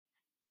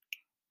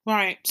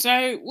Right.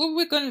 So what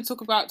we're going to talk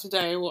about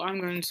today, what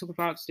I'm going to talk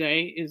about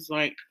today is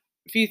like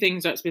a few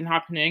things that's been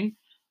happening.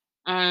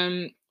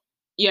 Um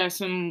yeah,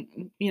 some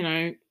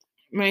may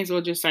as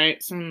well just say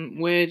it, some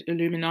weird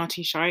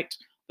Illuminati shite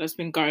that's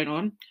been going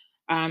on.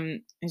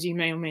 As you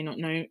may or may not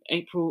know,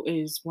 April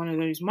is one of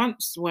those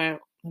months where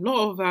a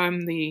lot of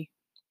the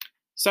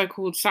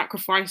so-called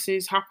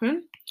sacrifices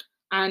happen.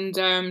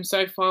 And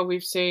so far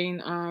we've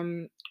seen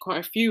quite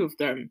a few of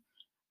them.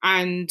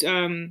 And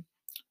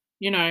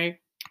you know,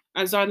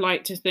 as I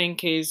like to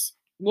think, is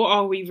what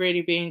are we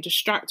really being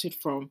distracted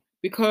from?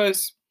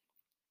 Because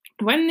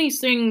when these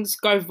things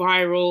go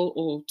viral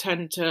or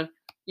tend to,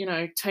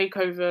 take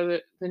over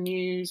the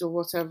news or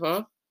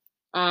whatever,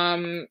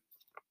 um,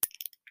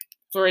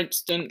 for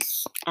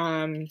instance,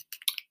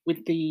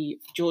 with the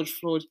George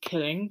Floyd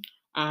killing,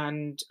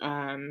 and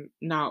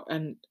now,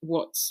 and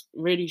what's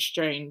really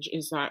strange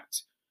is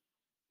that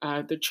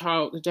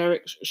the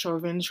Derek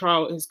Chauvin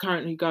trial is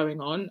currently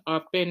going on.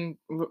 I've been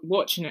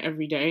watching it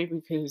every day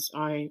because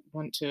I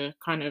want to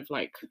kind of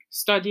like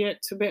study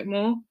it a bit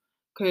more.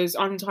 Because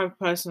I'm the type of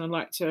person I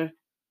like to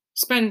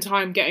spend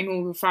time getting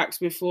all the facts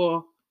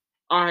before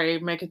I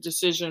make a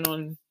decision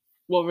on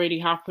what really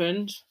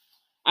happened.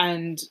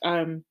 And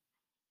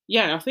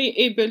yeah, I think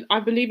I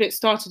believe it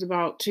started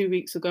about 2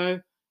 weeks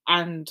ago,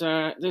 and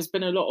there's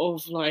been a lot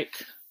of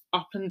like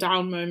up and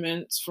down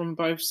moments from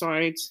both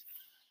sides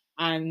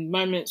and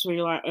moments where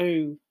you're like,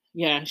 oh,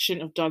 yeah,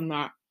 shouldn't have done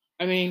that.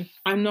 I mean,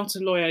 I'm not a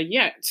lawyer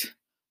yet,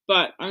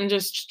 but I'm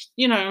just,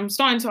 I'm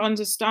starting to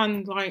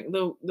understand like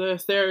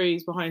the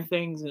theories behind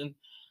things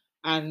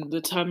and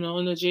the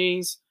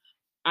terminologies.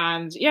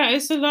 And yeah,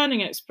 it's a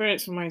learning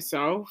experience for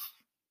myself.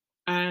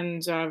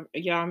 And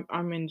yeah,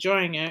 I'm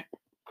enjoying it.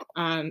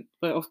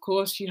 But of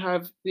course, you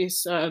have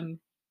this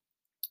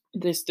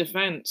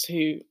defense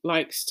who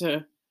likes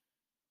to,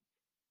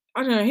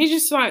 I don't know, he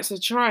just likes to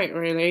try it.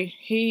 Really,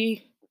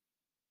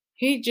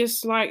 he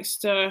just likes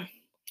to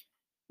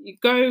you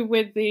go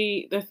with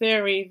the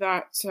theory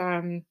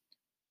that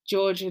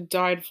George had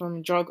died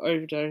from drug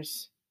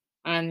overdose,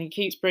 and he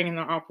keeps bringing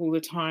that up all the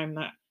time.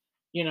 That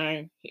you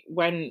know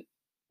when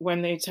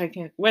when they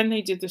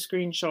did the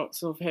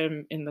screenshots of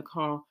him in the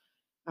car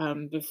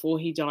before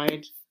he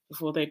died,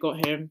 before they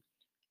got him,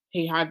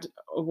 he had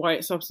a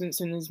white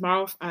substance in his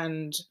mouth,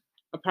 and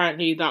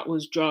apparently that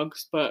was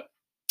drugs. But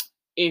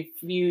if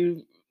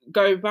you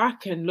go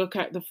back and look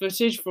at the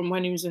footage from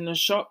when he was in the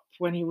shop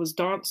when he was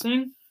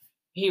dancing,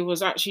 he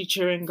was actually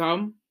chewing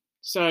gum.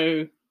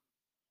 So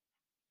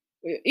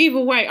either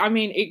way, I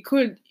mean, it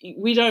could.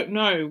 We don't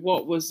know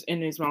what was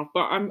in his mouth,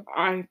 but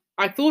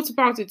I thought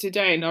about it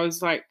today, and I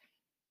was like,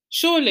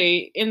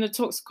 surely in the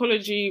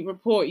toxicology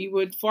report you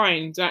would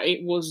find that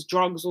it was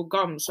drugs or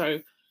gum.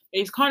 So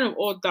it's kind of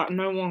odd that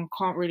no one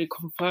can't really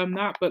confirm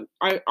that. But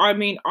I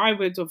mean, I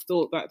would have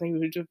thought that they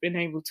would have been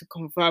able to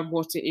confirm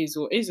what it is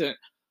or isn't,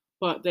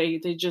 but they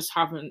just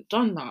haven't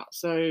done that.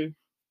 So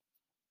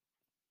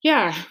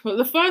yeah, but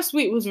the first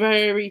week was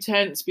very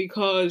tense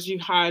because you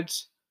had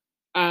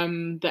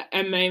the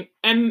MMA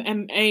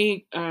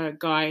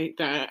guy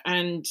there,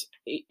 and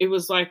it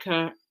was like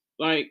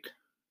like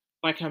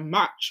a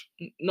match,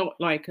 not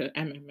like a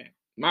MMA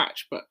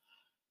match, but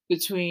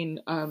between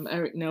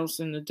Eric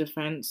Nelson, the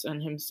defense,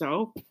 and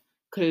himself,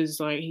 because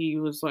like he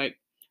was like,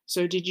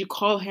 so did you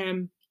call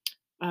him?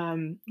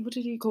 What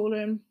did he call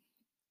him?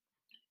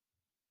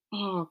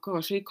 Oh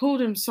gosh, he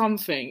called him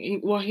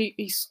something.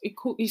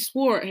 He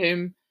swore at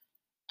him,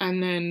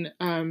 and then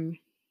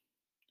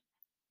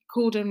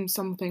called him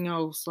something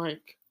else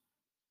like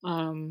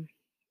um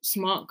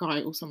smart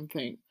guy or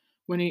something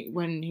when he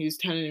was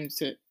telling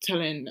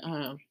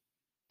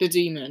the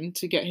demon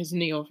to get his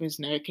knee off his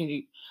neck.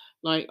 And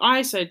like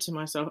I said to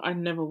myself, I'd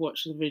never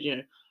watch the video.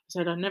 I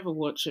said I'd never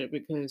watch it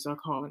because I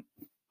can't.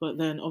 But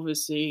then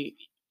obviously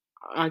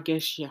I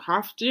guess you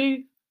have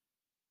to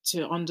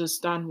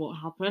understand what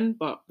happened.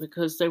 But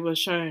because they were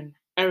showing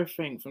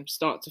everything from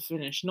start to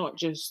finish, not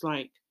just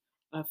like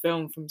a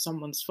film from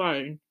someone's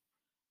phone,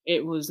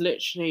 it was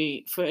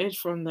literally footage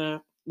from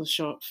the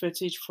shot,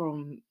 footage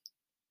from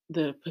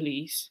the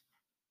police,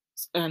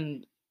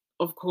 and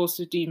of course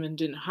the demon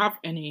didn't have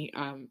any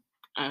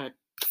uh,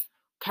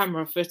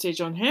 camera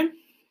footage on him.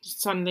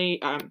 Suddenly,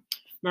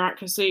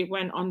 miraculously,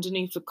 went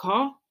underneath the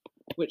car,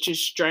 which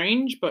is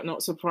strange but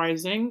not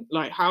surprising.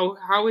 Like,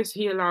 how is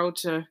he allowed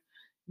to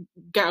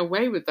get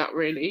away with that?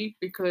 Really,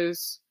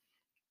 because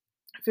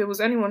if it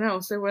was anyone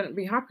else, they wouldn't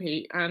be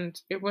happy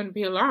and it wouldn't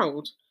be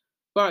allowed.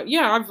 But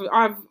yeah,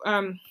 I've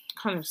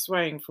kind of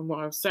swaying from what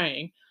I was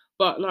saying,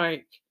 but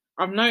like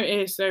I've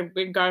noticed they've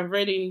been going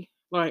really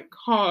like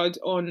hard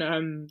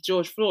on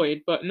George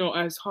Floyd, but not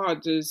as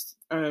hard as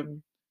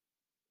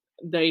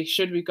they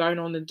should be going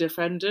on the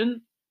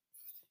defendant.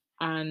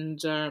 And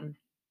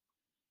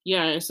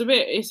yeah, it's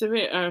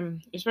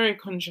very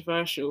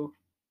controversial.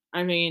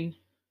 I mean,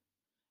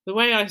 the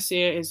way I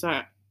see it is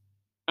that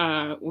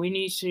we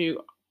need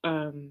to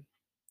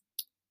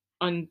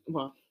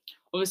well,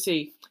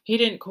 obviously he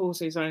didn't cause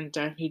his own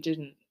death, he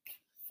didn't.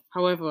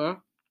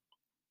 However,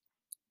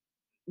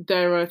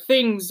 there are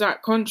things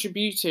that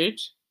contributed,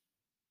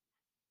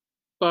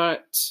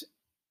 but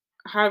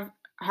have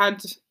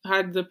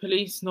had the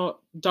police not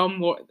done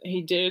what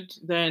he did,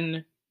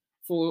 then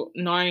for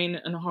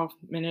 9.5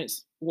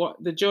 minutes,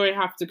 what the jury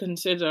have to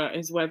consider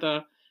is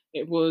whether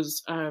it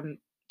was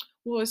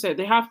what was it?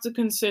 They have to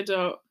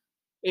consider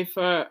if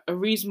a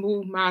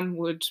reasonable man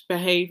would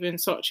behave in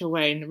such a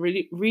way, and a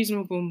really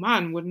reasonable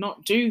man would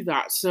not do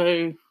that.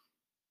 So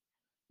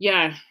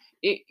yeah,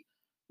 it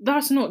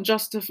that's not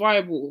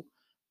justifiable.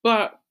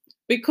 But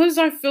because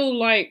I feel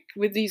like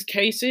with these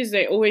cases,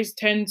 they always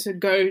tend to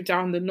go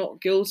down the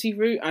not guilty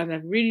route, and I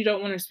really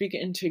don't want to speak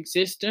it into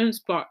existence,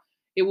 but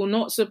it will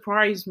not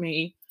surprise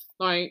me,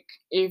 like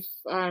if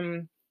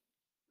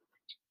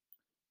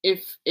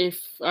if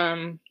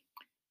um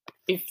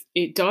if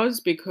it does,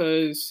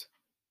 because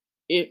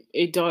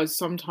it does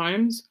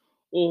sometimes,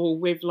 or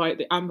with like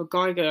the Amber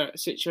Geiger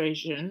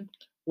situation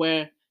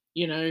where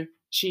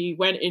she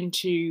went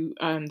into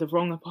the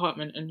wrong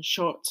apartment and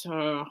shot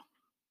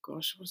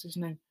gosh, what's his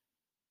name?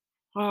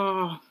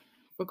 Ah,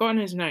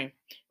 forgotten his name.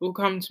 It will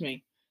come to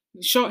me.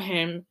 Shot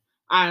him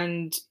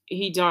and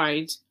he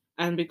died,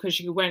 and because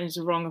she went into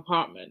the wrong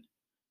apartment.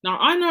 Now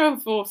I know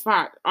for a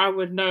fact I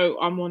would know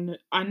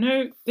I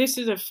know this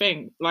is a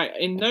thing. Like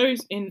in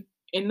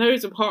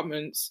those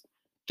apartments,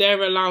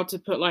 they're allowed to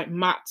put like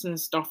mats and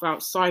stuff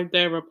outside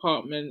their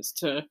apartments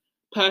to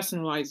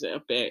personalize it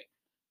a bit.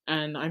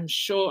 And I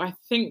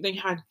think they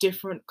had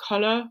different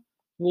color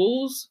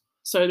walls.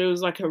 So there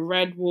was like a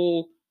red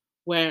wall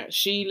where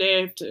she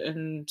lived,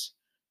 and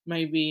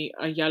maybe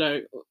a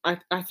yellow. I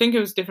think it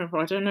was different,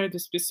 but I don't know the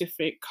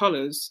specific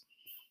colors.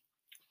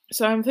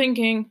 So I'm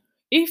thinking,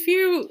 if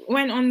you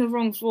went on the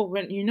wrong floor,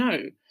 when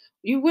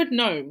you would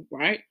know,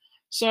 right?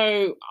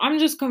 So I'm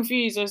just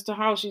confused as to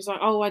how she's like,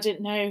 oh, I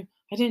didn't know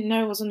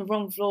I was on the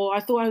wrong floor. I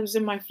thought I was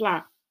in my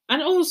flat.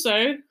 And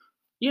also,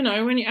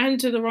 when you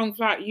enter the wrong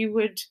flat, you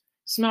would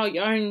smell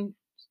your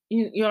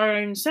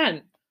own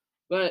scent.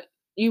 But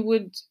you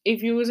would,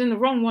 if you was in the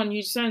wrong one,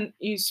 you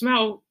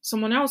smell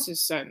someone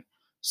else's scent.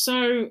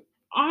 So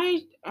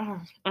I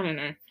don't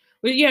know.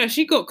 But yeah,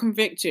 she got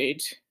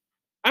convicted.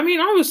 I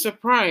mean, I was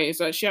surprised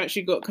that she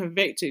actually got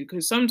convicted,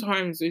 because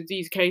sometimes with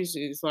these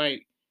cases,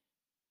 like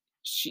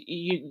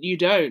you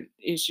don't.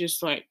 It's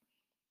just like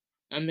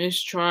a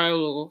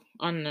mistrial, or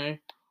I don't know,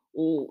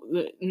 or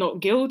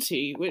not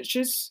guilty, which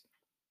is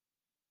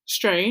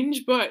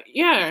strange. But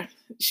yeah,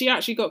 she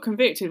actually got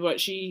convicted. But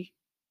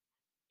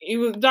it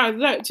was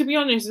that to be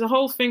honest, the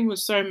whole thing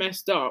was so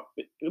messed up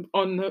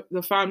on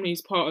the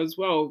family's part as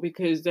well,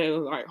 because they were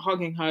like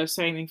hugging her,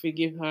 saying they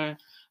forgive her,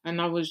 and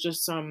that was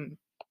just some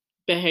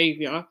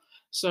behavior.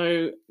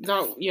 So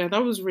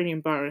that was really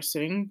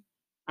embarrassing.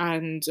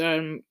 And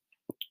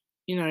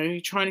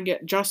trying to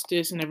get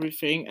justice and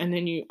everything, and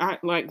then you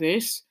act like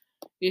this.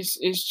 It's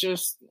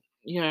just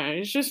yeah,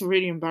 it's just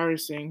really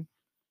embarrassing.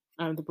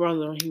 The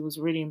brother, he was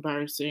really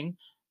embarrassing,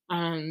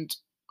 and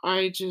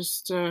I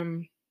just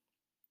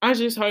I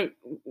just hope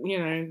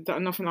that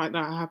nothing like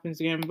that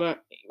happens again.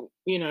 But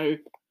you know,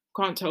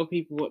 can't tell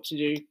people what to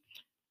do.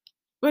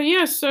 But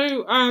yeah,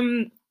 so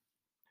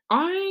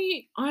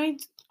I I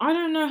I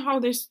don't know how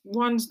this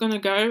one's gonna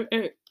go.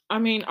 I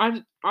mean,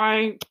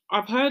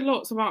 I've heard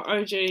lots about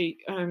OJ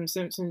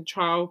Simpson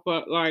trial,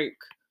 but like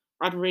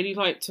I'd really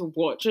like to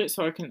watch it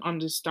so I can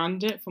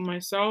understand it for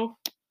myself.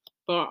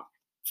 But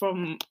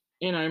from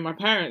my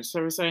parents,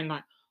 they were saying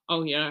like,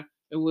 oh yeah,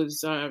 it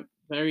was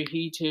very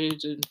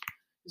heated, and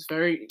it's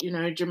very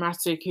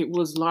dramatic. It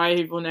was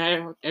live on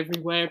air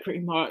everywhere pretty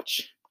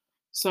much.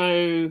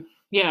 So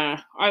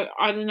yeah,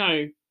 I don't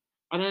know.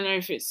 I don't know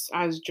if it's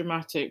as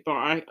dramatic,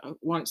 but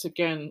once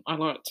again I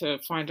like to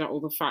find out all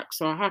the facts,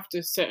 so I have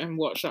to sit and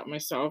watch that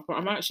myself. But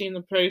I'm actually in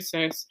the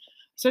process.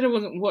 I said I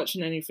wasn't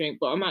watching anything,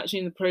 but I'm actually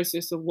in the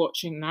process of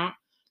watching that.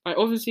 Like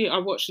obviously, I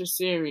watched a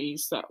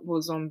series that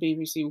was on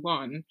BBC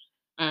One,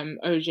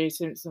 OJ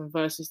Simpson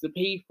versus the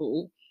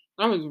People.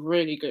 That was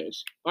really good.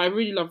 I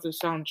really love the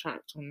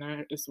soundtrack on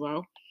there as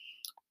well.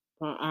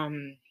 But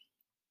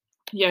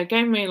yeah, it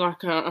gave me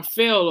like a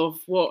feel of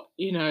what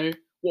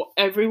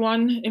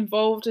everyone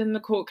involved in the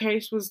court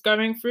case was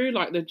going through,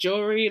 like the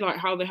jury, like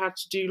how they had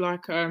to do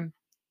like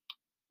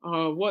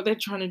what they're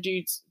trying to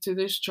do to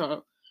this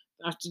trial.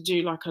 They have to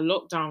do like a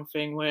lockdown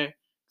thing where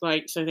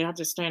like so they had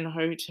to stay in a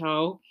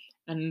hotel,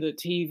 and the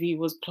TV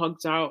was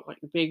plugged out, like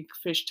the big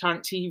fish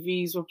tank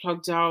TVs were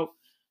plugged out.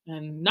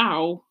 And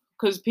now,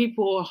 because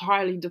people are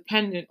highly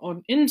dependent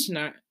on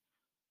internet,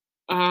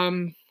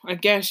 I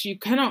guess you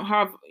cannot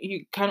have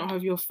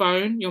your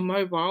phone, your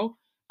mobile,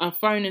 a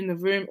phone in the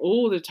room,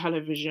 or the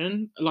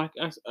television. Like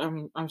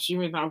I'm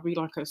assuming that would be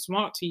like a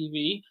smart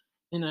TV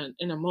in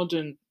a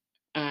modern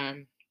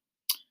um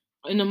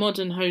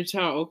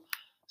hotel.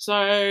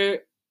 So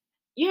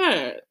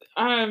yeah,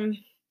 and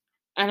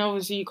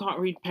obviously you can't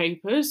read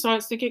papers. So I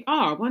was thinking,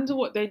 I wonder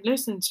what they'd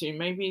listen to.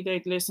 Maybe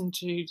they'd listen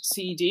to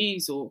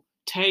CDs or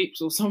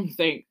tapes or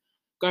something,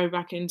 go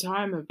back in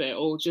time a bit,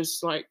 or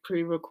just like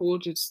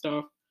pre-recorded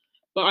stuff.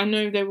 But I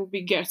know they will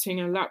be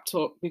getting a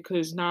laptop,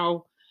 because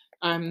now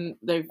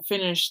they've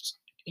finished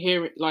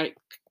hear it, like,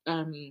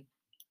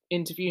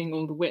 interviewing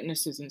all the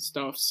witnesses and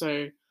stuff.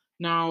 So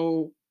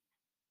now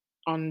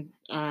on,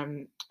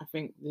 I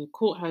think the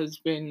court has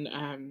been,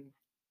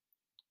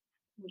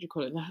 what do you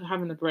call it? They're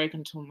having a break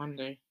until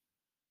Monday.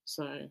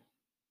 So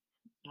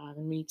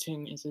the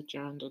meeting is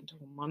adjourned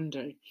until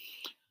Monday.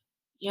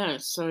 Yeah,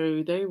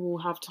 so they will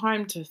have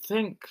time to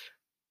think.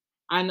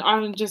 And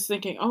I'm just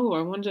thinking, oh,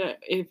 I wonder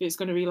if it's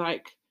going to be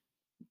like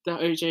the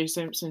OJ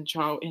Simpson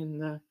trial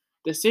in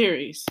the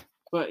series.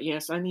 But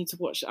yes, I need to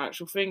watch the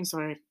actual thing, so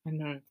I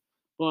know.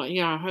 But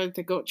yeah, I heard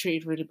they got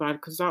treated really bad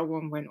because that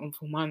one went on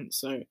for months.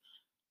 So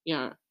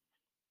yeah,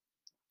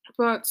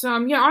 but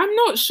yeah, I'm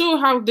not sure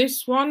how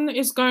this one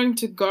is going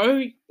to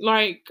go.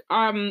 Like,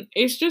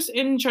 it's just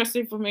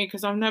interesting for me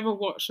because I've never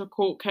watched a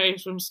court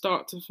case from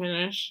start to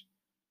finish.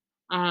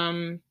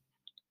 Um,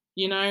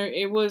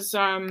 it was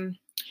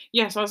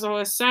yes, as I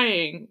was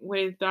saying,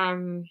 with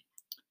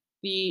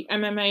the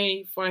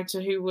MMA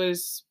fighter who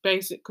was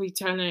basically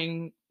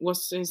telling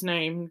what's his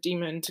name,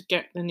 Demon, to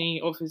get the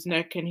knee off his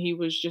neck, and he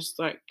was just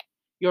like,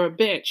 "You're a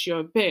bitch,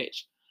 you're a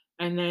bitch,"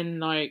 and then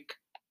like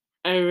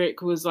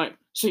Eric was like,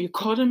 "So you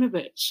called him a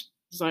bitch?"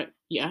 He's like,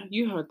 "Yeah,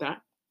 you heard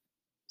that.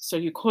 So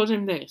you called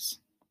him this?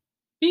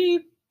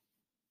 Beep.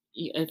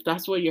 If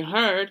that's what you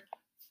heard,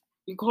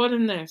 you called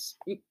him this.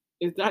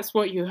 If that's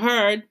what you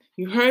heard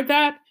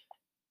that.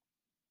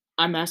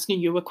 I'm asking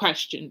you a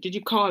question. Did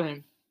you call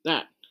him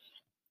that?"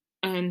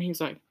 And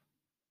he's like,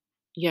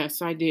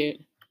 "Yes, I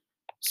did."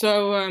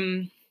 So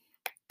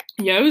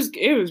yeah,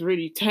 it was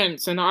really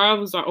tense, and I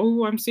was like,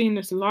 "Oh, I'm seeing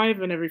this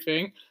live and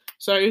everything."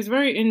 So it was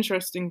very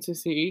interesting to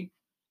see,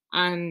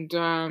 and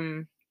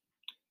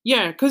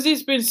yeah, because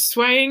it's been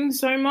swaying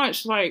so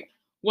much. Like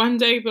one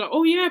day, but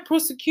oh yeah,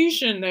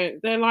 prosecution.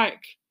 They're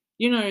like,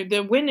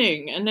 they're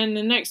winning, and then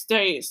the next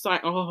day it's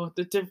like, oh,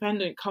 the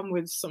defendant come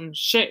with some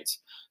shit.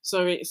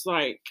 So it's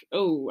like,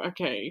 oh,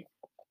 okay,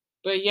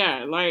 but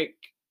yeah, like,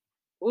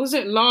 what was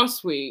it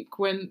last week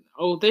when?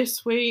 Oh,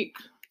 this week,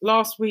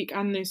 last week,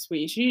 and this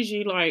week. It's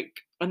usually like,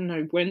 I don't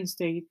know,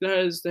 Wednesday,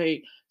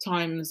 Thursday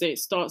times it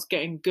starts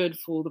getting good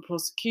for the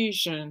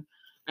prosecution,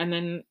 and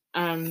then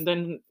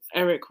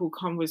Eric will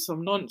come with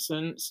some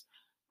nonsense,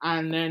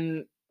 and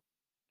then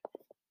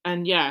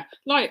and yeah,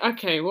 like,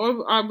 okay,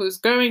 what I was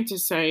going to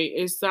say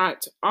is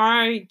that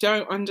I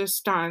don't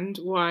understand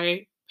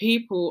why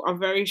people are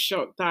very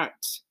shocked that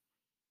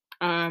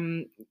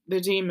um the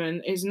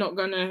demon is not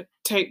gonna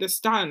take the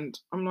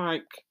stand. I'm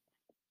like,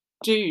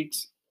 dude,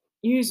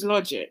 use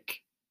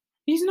logic.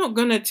 He's not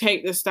gonna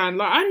take the stand.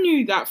 Like, I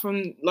knew that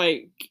from,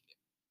 like,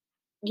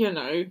 you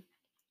know,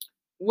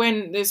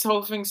 when this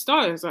whole thing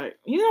started. It's like,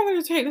 he's not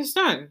gonna take the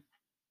stand.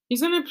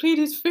 He's gonna plead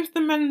his Fifth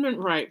Amendment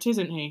right,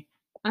 isn't he?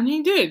 And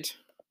he did.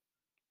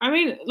 I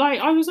mean,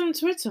 like, I was on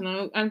Twitter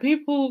now, and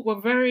people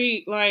were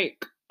very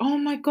like, "Oh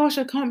my gosh,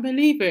 I can't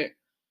believe it."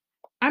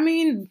 I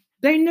mean,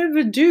 they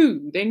never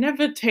do. They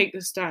never take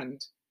the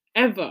stand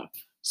ever.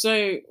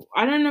 So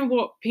I don't know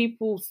what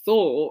people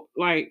thought.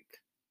 Like,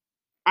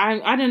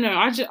 I don't know.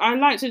 I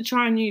like to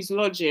try and use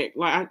logic.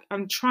 Like,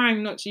 I'm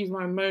trying not to use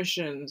my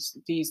emotions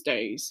these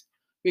days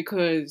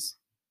because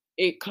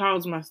it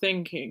clouds my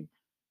thinking,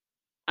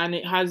 and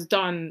it has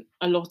done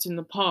a lot in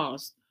the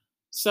past.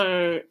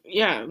 So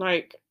yeah,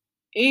 like,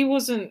 he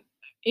wasn't.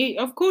 He,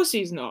 of course,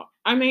 he's not.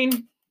 I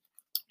mean,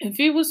 if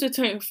he was to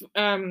take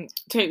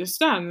the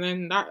stand,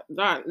 then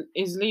that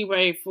is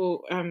leeway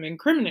for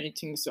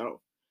incriminating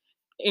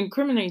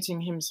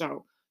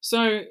himself.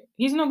 So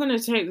he's not going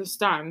to take the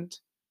stand,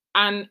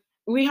 and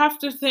we have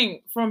to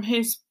think from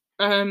his.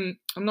 I'm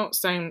not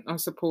saying I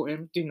support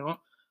him. Do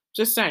not.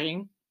 Just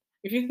saying,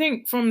 if you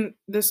think from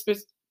the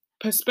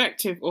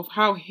perspective of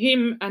how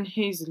him and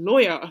his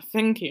lawyer are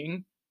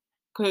thinking,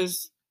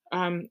 because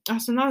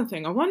that's another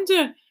thing. I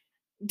wonder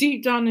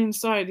deep down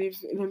inside if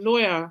the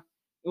lawyer,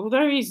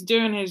 although he's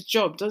doing his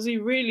job, does he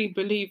really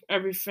believe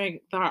everything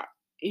that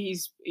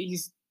he's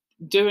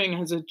doing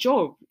as a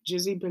job?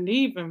 Does he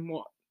believe in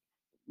what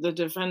the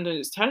defendant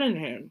is telling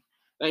him,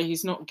 that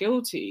he's not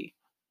guilty?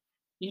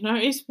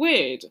 It's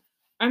weird.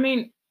 I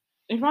mean,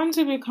 if I'm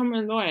to become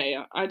a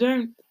lawyer, I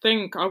don't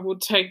think I would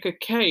take a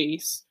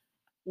case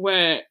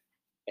where,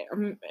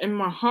 in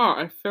my heart,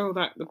 I feel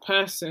that the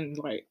person,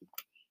 like,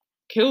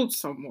 killed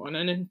someone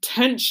and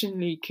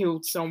intentionally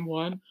killed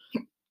someone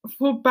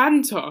for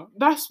banter.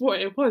 That's what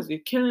it was. You're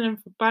killing him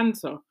for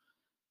banter.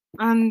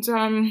 And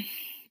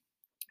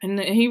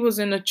he was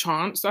in a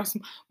trance. That's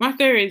my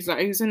theory, is that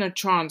he was in a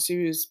trance.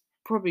 He was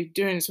probably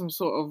doing some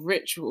sort of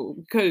ritual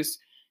because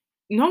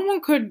no one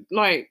could,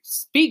 like,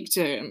 speak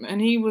to him, and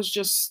he was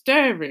just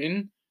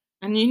staring.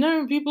 And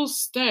when people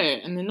stare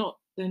and they're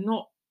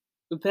not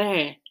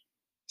there,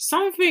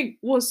 something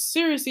was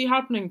seriously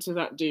happening to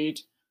that dude,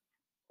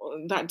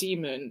 that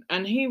demon.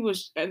 And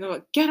and they're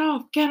like, "Get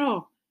off, get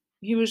off."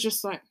 He was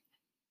just like,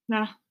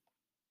 nah.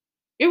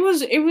 It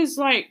was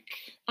like,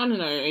 I don't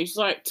know, he's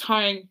like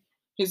tying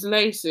his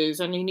laces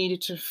and he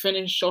needed to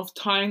finish off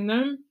tying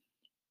them,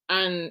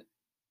 and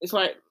it's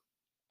like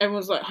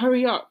everyone's like,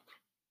 "Hurry up,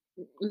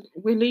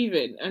 we're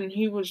leaving," and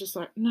he was just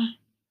like, "No."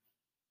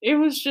 It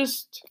was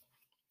just,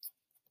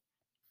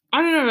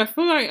 I don't know. I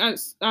feel like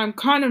I'm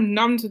kind of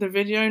numb to the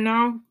video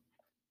now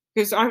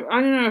because I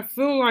don't know. I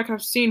feel like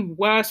I've seen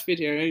worse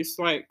videos,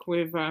 like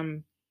with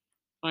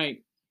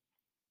like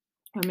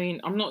I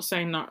mean, I'm not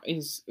saying that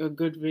is a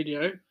good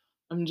video.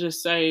 I'm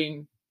just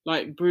saying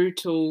like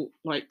brutal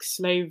like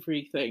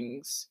slavery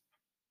things.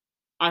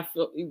 I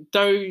feel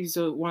those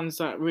are ones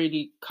that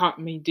really cut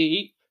me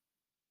deep.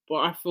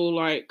 But I feel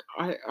like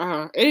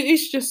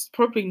it's just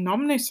probably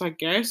numbness, I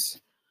guess.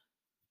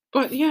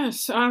 But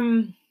yes,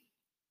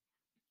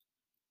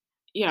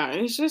 yeah,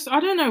 it's just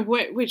I don't know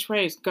which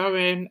way it's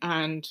going,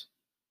 and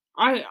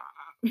I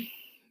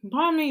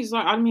part of me is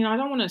like, I mean, I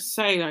don't want to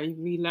say that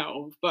he let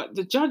off, but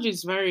the judge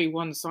is very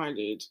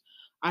one-sided.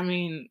 I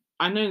mean,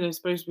 I know they're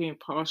supposed to be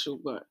impartial,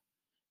 but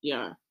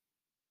yeah,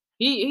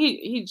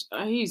 he's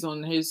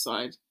on his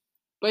side.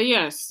 But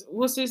yes,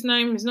 what's his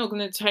name? He's not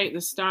going to take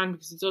the stand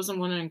because he doesn't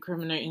want to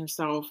incriminate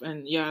himself.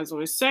 And yeah, as I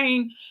was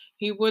saying,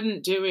 he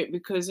wouldn't do it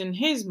because in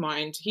his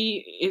mind,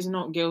 he is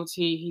not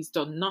guilty. He's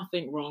done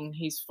nothing wrong.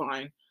 He's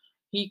fine.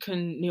 He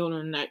can kneel on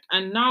the neck.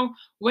 And now,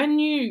 when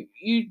you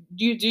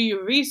do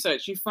your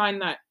research, you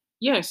find that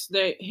yes,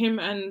 that him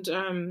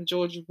and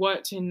George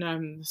worked in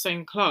the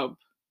same club,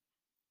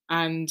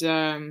 and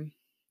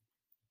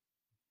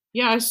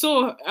yeah, I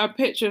saw a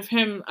picture of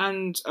him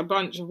and a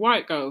bunch of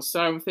white girls.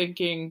 So I'm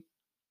thinking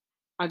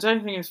I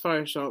don't think it's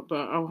Photoshop,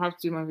 but I'll have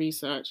to do my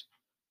research.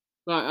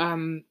 But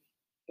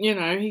you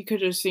know, he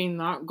could have seen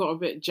that, got a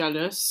bit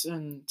jealous,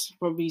 and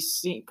probably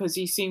seen because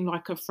he seemed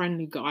like a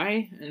friendly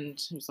guy, and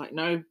he was like,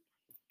 "No,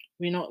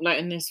 we're not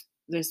letting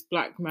this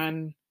black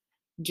man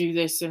do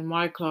this in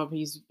my club.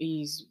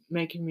 He's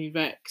making me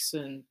vex,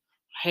 and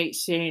I hate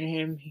seeing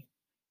him."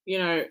 You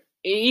know,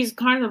 he's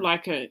kind of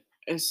like a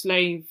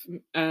slave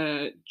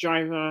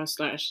driver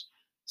slash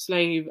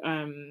slave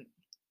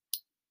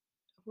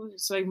what is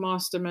it, slave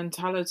master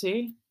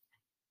mentality.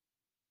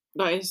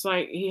 But it's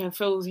like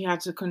feels he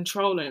had to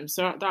control him.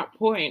 So at that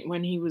point,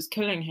 when he was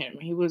killing him,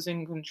 he was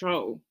in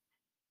control.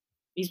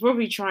 He's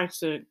probably tried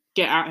to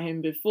get at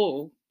him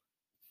before,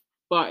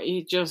 but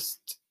he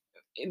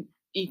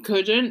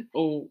couldn't,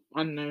 or I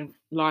don't know,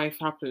 life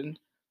happened.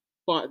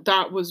 But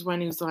that was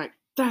when he was like,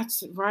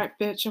 "That's right,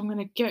 bitch. I'm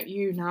gonna get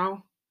you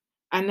now."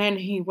 And then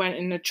he went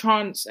in a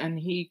trance, and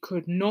he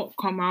could not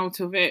come out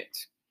of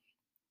it.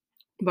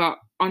 But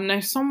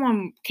unless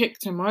someone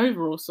kicked him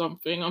over or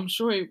something, I'm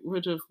sure he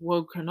would have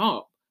woken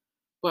up.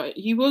 But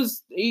he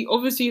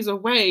obviously is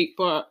awake,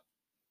 but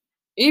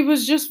he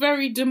was just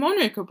very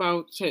demonic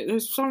about it.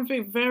 There's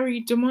something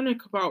very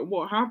demonic about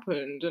what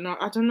happened, and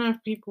I don't know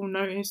if people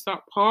noticed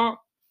that part,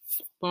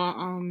 but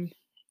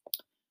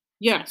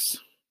yes.